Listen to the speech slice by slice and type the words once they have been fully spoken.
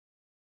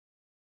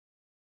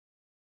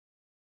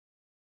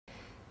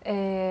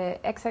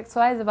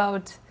XXY is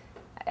about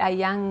a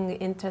young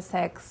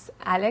intersex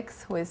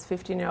Alex, who is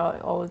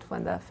 15-year-old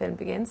when the film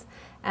begins,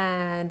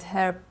 and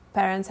her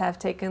parents have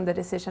taken the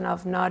decision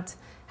of not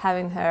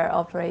having her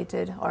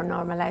operated or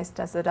normalized,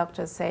 as the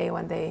doctors say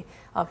when they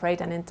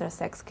operate an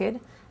intersex kid.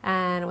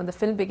 And when the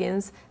film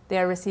begins, they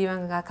are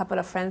receiving a couple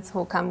of friends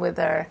who come with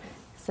their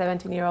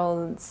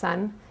 17-year-old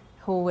son,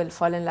 who will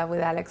fall in love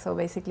with Alex. So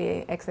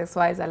basically,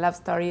 XXY is a love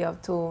story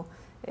of two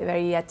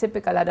very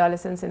atypical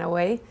adolescents in a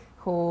way,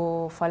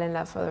 who fall in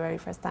love for the very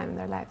first time in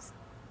their lives.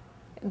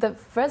 The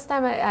first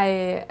time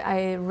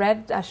I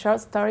read a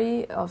short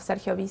story of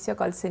Sergio Vicio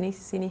called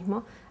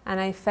Cinismo, and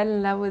I fell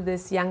in love with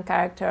this young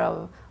character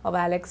of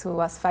Alex, who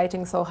was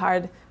fighting so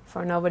hard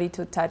for nobody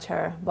to touch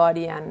her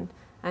body and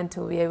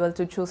to be able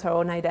to choose her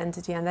own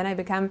identity. And then I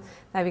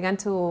began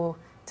to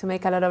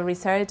make a lot of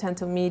research and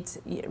to meet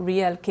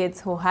real kids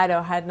who had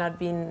or had not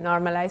been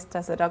normalized,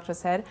 as the doctor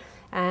said.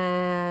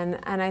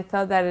 And I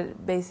thought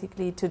that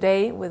basically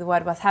today, with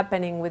what was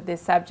happening with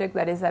this subject,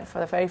 that is that for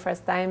the very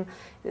first time,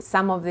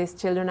 some of these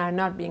children are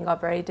not being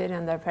operated,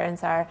 and their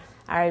parents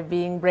are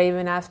being brave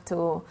enough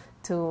to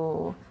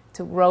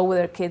grow with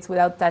their kids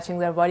without touching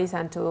their bodies,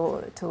 and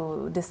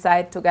to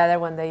decide together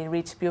when they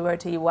reach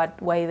puberty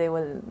what way they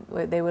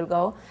will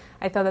go.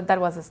 I thought that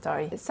was a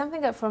story.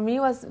 Something that for me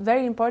was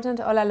very important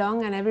all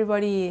along, and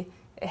everybody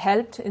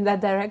helped in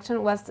that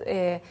direction, was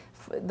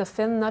the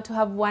film not to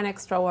have one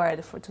extra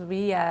word, to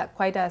be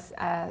quite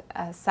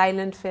a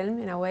silent film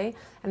in a way.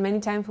 And many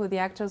times with the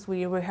actors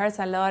we rehearsed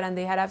a lot, and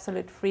they had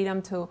absolute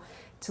freedom to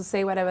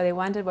say whatever they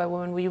wanted. But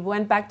when we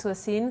went back to a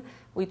scene,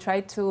 we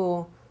tried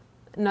to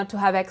not to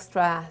have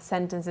extra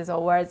sentences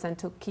or words, and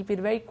to keep it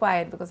very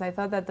quiet, because I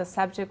thought that the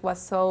subject was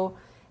so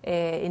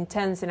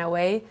intense in a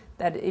way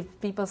that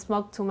if people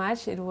smoked too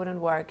much, it wouldn't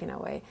work in a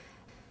way.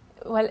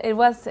 Well, it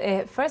was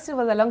first it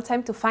was a long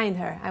time to find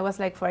her. I was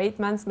like for 8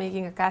 months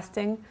making a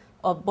casting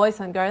of boys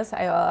and girls.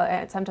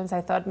 Sometimes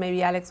I thought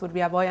maybe Alex would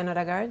be a boy and not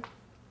a girl.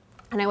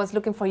 And I was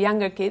looking for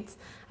younger kids,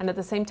 and at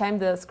the same time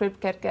the script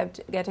kept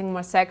getting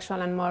more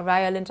sexual and more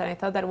violent, and I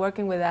thought that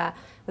working with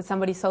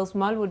somebody so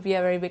small would be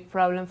a very big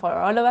problem for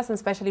all of us, and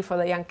especially for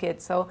the young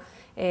kids. So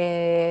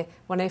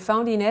when I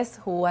found Ines,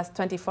 who was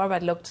 24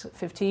 but looked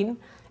 15,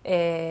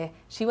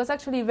 she was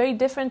actually very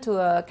different to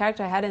the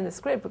character I had in the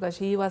script, because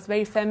she was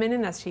very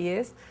feminine, as she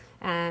is,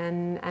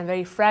 and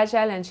very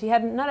fragile, and she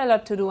had not a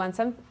lot to do, and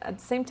at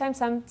the same time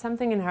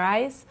something in her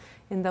eyes,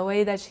 in the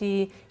way that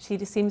she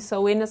seemed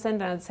so innocent,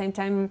 and at the same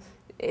time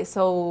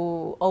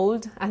so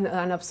old and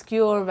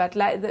obscure, but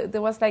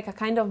there was like a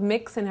kind of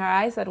mix in her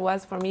eyes that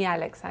was, for me,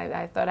 Alex.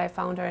 I thought I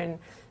found her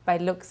by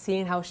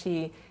seeing how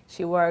she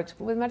worked.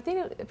 With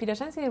Martin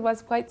Pirojanski, it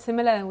was quite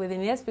similar with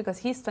Ines, because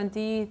he's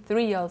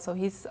 23 also,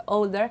 he's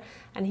older,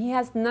 and he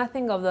has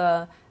nothing of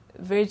the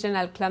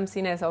virginal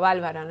clumsiness of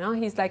Alvaro, no?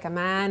 He's like a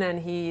man,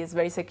 and he is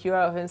very secure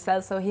of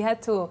himself,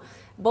 so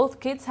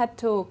both kids had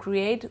to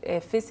create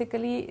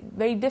physically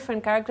very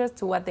different characters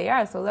to what they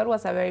are, so that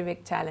was a very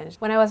big challenge.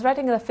 When I was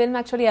writing the film,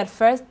 actually at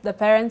first the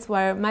parents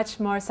were much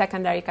more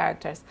secondary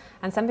characters,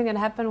 and something that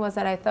happened was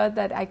that I thought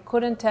that I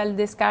couldn't tell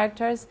these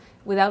characters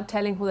without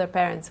telling who their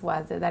parents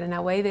was, that in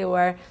a way they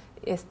were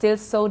still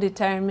so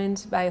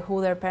determined by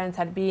who their parents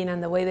had been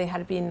and the way they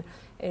had been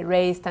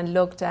raised and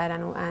looked at,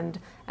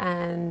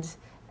 and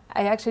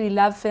I actually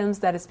love films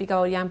that speak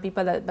about young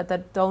people but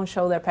that don't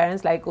show their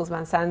parents, like Gus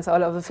Van Sant's,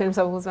 all of the films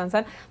of Gus Van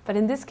Sant. But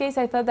in this case,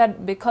 I thought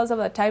that because of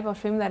the type of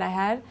film that I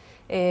had,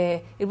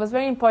 it was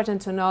very important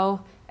to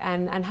know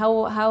and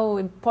how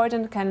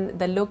important can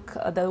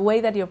the way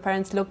that your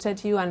parents looked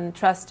at you and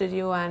trusted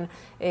you and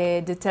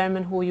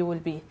determine who you will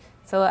be.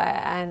 So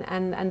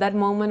and that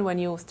moment when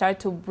you start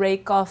to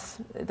break off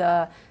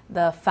the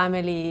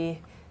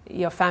family,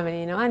 your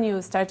family, and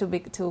you start to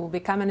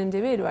become an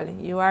individual.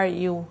 You are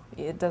you.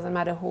 It doesn't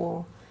matter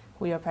who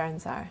your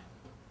parents are.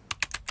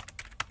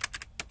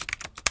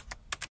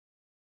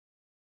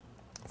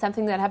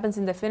 Something that happens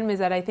in the film is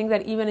that I think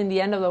that even in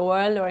the end of the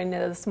world, or in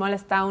the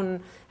smallest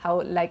town,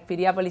 how like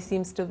Piriápolis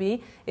seems to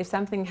be, if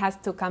something has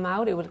to come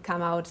out, it will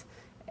come out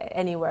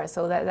anywhere.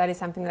 So that is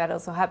something that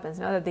also happens,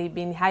 that they've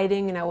been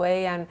hiding in a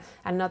way and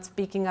not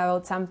speaking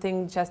about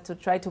something just to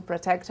try to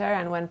protect her,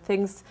 and when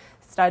things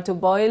start to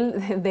boil,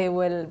 they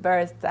will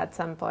burst at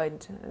some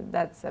point.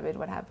 That's a bit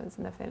what happens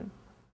in the film.